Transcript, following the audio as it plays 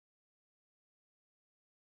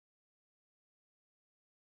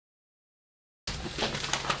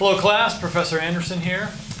Hello class, Professor Anderson here.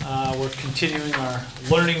 We're continuing our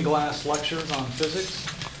Learning Glass lectures on physics.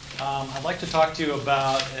 I'd like to talk to you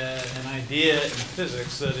about an idea in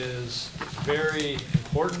physics that is very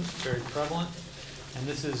important, very prevalent, and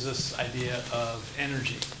this is this idea of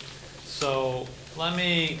energy. So let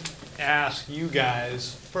me ask you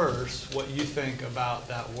guys first what you think about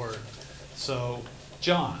that word. So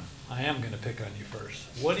John, I am going to pick on you first.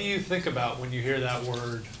 What do you think about when you hear that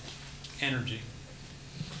word energy?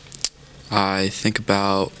 I think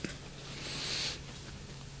about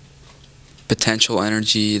potential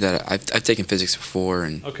energy that I've taken physics before,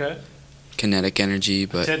 and kinetic energy,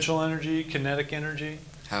 but potential energy, kinetic energy,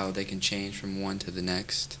 how they can change from one to the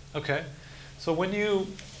next. Okay. So when you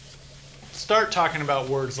start talking about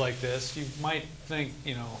words like this, you might think,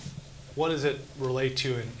 you know, what does it relate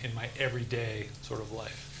to in my everyday sort of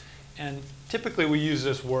life? And typically we use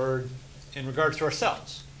this word in regards to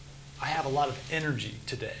ourselves. I have a lot of energy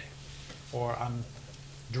today, or I'm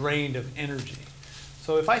drained of energy.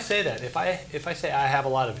 So if I say that, if I say I have a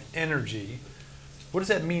lot of energy, what does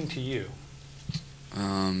that mean to you?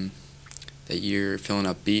 That you're feeling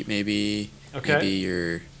upbeat, maybe. Okay. Maybe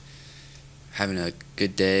you're having a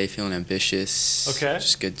good day, feeling ambitious. Okay.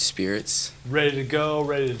 Just good spirits. Ready to go,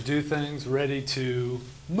 ready to do things, ready to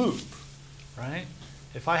move, right?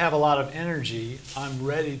 If I have a lot of energy, I'm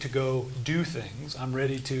ready to go do things. I'm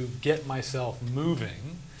ready to get myself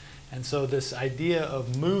moving. And so this idea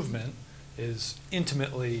of movement is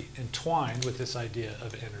intimately entwined with this idea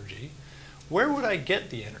of energy. Where would I get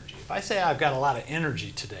the energy? If I say I've got a lot of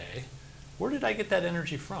energy today, where did I get that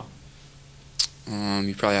energy from?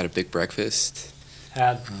 You probably had a big breakfast.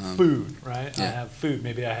 Had food, right? Yeah. I have food.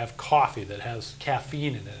 Maybe I have coffee that has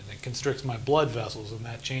caffeine in it, and it constricts my blood vessels, and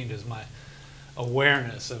that changes my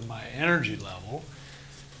awareness of my energy level.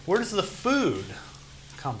 Where does the food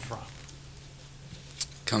come from?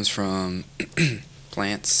 Comes from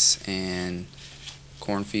plants and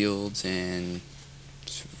cornfields and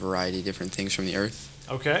just a variety of different things from the earth.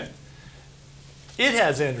 Okay. It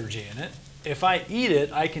has energy in it. If I eat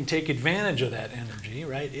it, I can take advantage of that energy,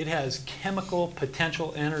 right? It has chemical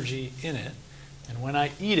potential energy in it. And when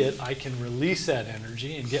I eat it, I can release that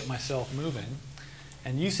energy and get myself moving.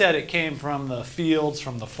 And you said it came from the fields,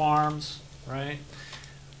 from the farms, right?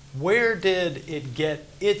 Where did it get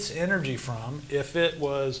its energy from if it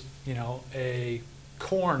was, you know, a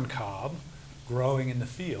corn cob growing in the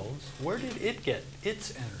fields? Where did it get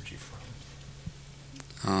its energy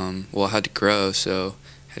from? Well, it had to grow, so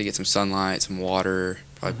had to get some sunlight, some water,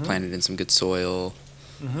 probably planted in some good soil,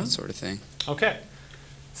 that sort of thing. Okay.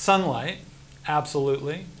 Sunlight,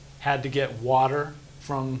 absolutely. Had to get water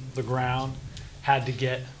from the ground, had to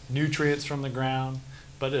get nutrients from the ground,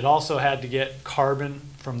 but it also had to get carbon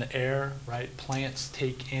from the air, right? Plants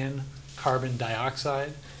take in carbon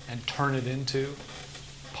dioxide and turn it into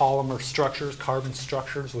polymer structures, carbon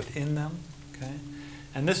structures within them, okay?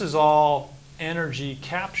 And this is all energy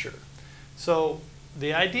capture. So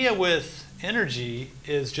the idea with energy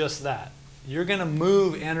is just that. You're going to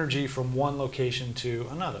move energy from one location to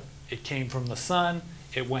another. It came from the sun,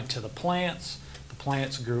 it went to the plants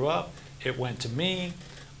grew up, it went to me,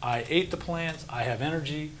 I ate the plants, I have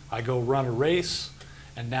energy, I go run a race,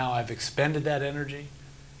 and now I've expended that energy,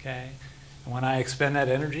 okay? And when I expend that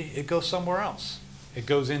energy, it goes somewhere else. It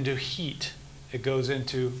goes into heat, it goes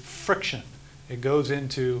into friction, it goes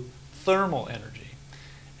into thermal energy.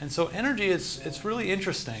 And so energy it's really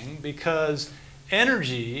interesting because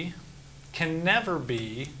energy can never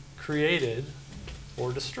be created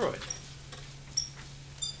or destroyed.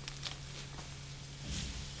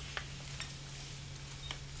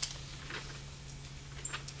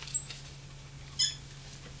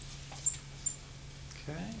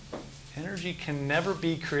 Okay? Energy can never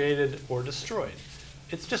be created or destroyed.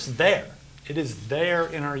 It's just there. It is there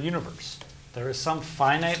in our universe. There is some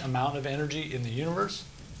finite amount of energy in the universe,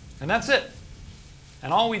 and that's it.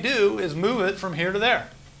 And all we do is move it from here to there.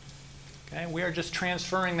 Okay? We are just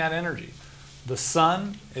transferring that energy. The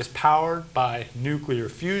sun is powered by nuclear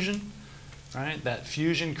fusion, right? That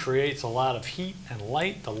fusion creates a lot of heat and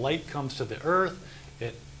light. The light comes to the earth.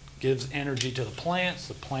 It gives energy to the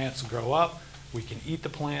plants grow up. We can eat the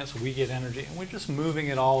plants, we get energy, and we're just moving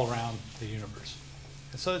it all around the universe.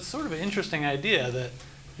 And so it's sort of an interesting idea that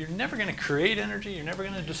you're never going to create energy, you're never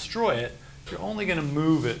going to destroy it, you're only going to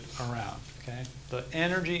move it around. Okay? The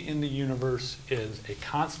energy in the universe is a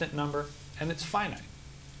constant number, and it's finite.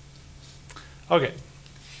 Okay,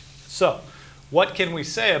 so what can we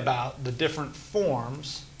say about the different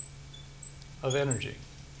forms of energy?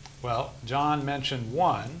 Well, John mentioned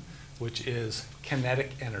one, which is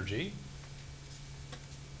kinetic energy.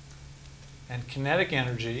 And kinetic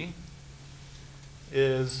energy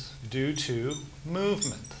is due to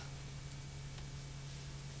movement.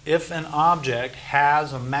 If an object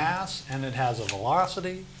has a mass and it has a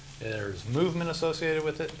velocity, there's movement associated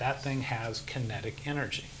with it, that thing has kinetic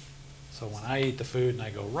energy. So when I eat the food and I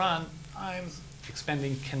go run, I'm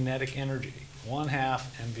expending kinetic energy, 1/2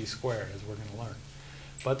 mv squared, as we're going to learn.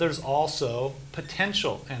 But there's also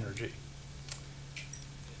potential energy.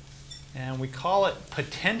 And we call it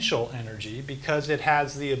potential energy because it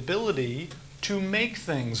has the ability to make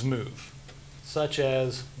things move, such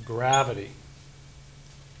as gravity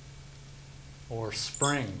or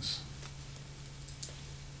springs.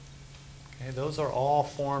 Okay, those are all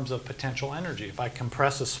forms of potential energy. If I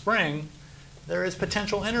compress a spring, there is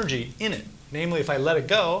potential energy in it. Namely, if I let it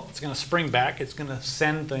go, it's going to spring back. It's going to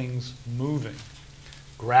send things moving.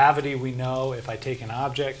 Gravity, we know, if I take an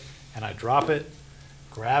object and I drop it,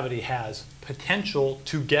 gravity has potential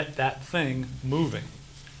to get that thing moving.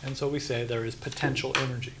 And so we say there is potential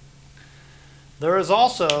energy. There is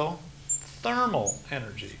also thermal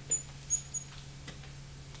energy.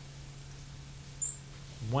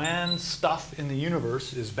 When stuff in the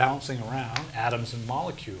universe is bouncing around, atoms and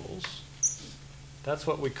molecules, that's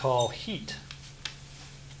what we call heat.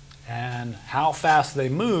 And how fast they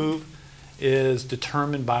move is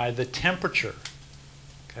determined by the temperature.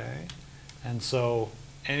 Okay? And so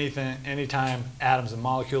anytime atoms and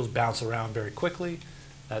molecules bounce around very quickly,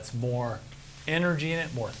 that's more energy in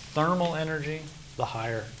it, more thermal energy, the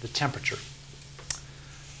higher the temperature.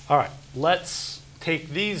 All right, let's take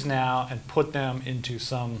these now and put them into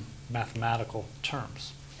some mathematical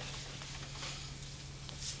terms.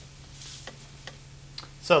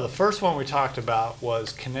 So the first one we talked about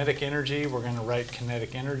was kinetic energy. We're going to write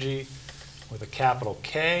kinetic energy with a capital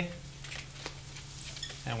K.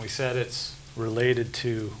 And we said it's related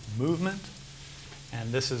to movement.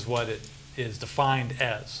 And this is what it is defined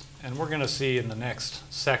as. And we're going to see in the next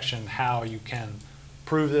section how you can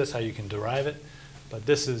prove this, how you can derive it. But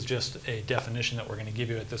this is just a definition that we're going to give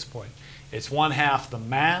you at this point. It's 1/2 the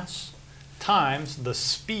mass times the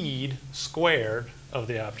speed squared of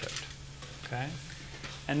the object. Okay?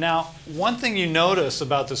 And now, one thing you notice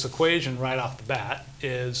about this equation right off the bat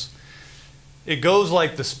is it goes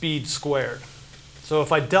like the speed squared. So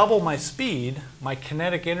if I double my speed, my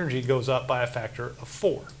kinetic energy goes up by a factor of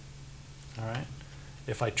 4. All right?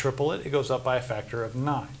 If I triple it, it goes up by a factor of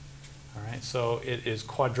 9. All right? So it is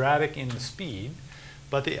quadratic in the speed.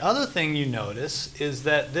 But the other thing you notice is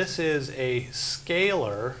that this is a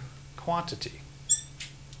scalar quantity.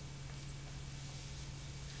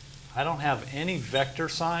 I don't have any vector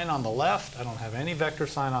sign on the left. I don't have any vector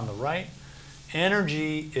sign on the right.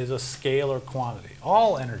 Energy is a scalar quantity.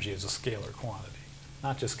 All energy is a scalar quantity,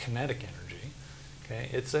 not just kinetic energy. Okay?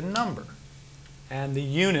 It's a number. And the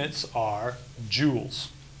units are joules.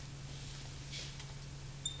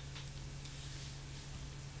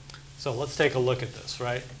 So let's take a look at this,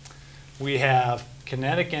 right? We have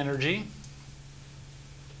kinetic energy.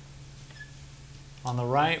 On the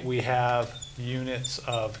right, we have units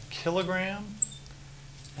of kilogram.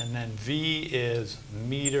 And then V is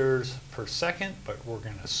meters per second, but we're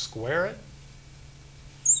going to square it.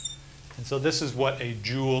 And so this is what a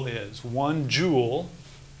joule is. 1 joule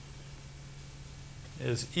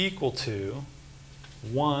is equal to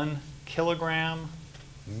 1 kilogram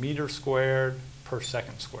meter squared per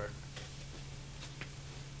second squared.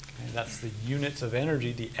 Okay, that's the units of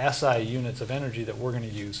energy, the SI units of energy that we're going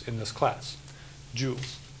to use in this class,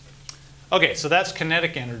 joules. Okay, so that's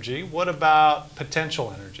kinetic energy. What about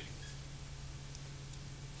potential energy?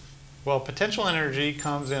 Well, potential energy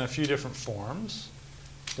comes in a few different forms.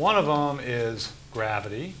 One of them is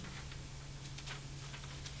gravity.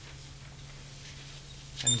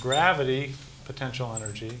 And gravity, potential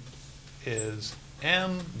energy, is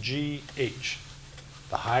mgh.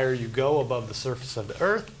 The higher you go above the surface of the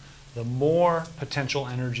Earth, the more potential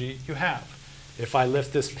energy you have. If I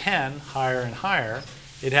lift this pen higher and higher,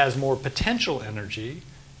 it has more potential energy,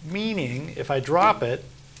 meaning if I drop it,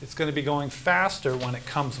 it's going to be going faster when it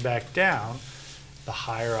comes back down, the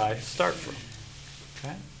higher I start from.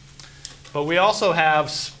 Okay? But we also have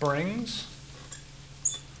springs.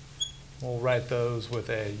 We'll write those with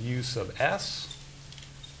a use of S.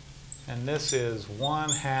 And this is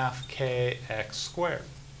 1/2 kx squared.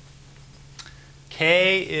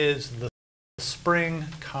 K is the spring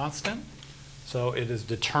constant. So it is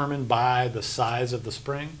determined by the size of the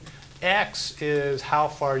spring. X is how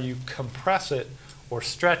far you compress it or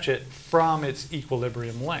stretch it from its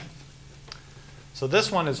equilibrium length. So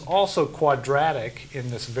this one is also quadratic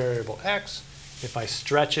in this variable x. If I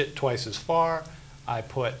stretch it twice as far, I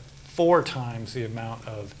put 4 times the amount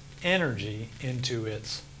of energy into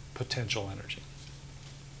its potential energy.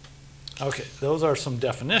 Okay, those are some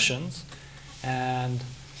definitions, and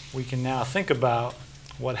we can now think about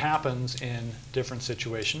what happens in different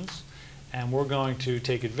situations, and we're going to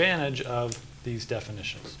take advantage of these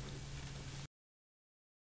definitions.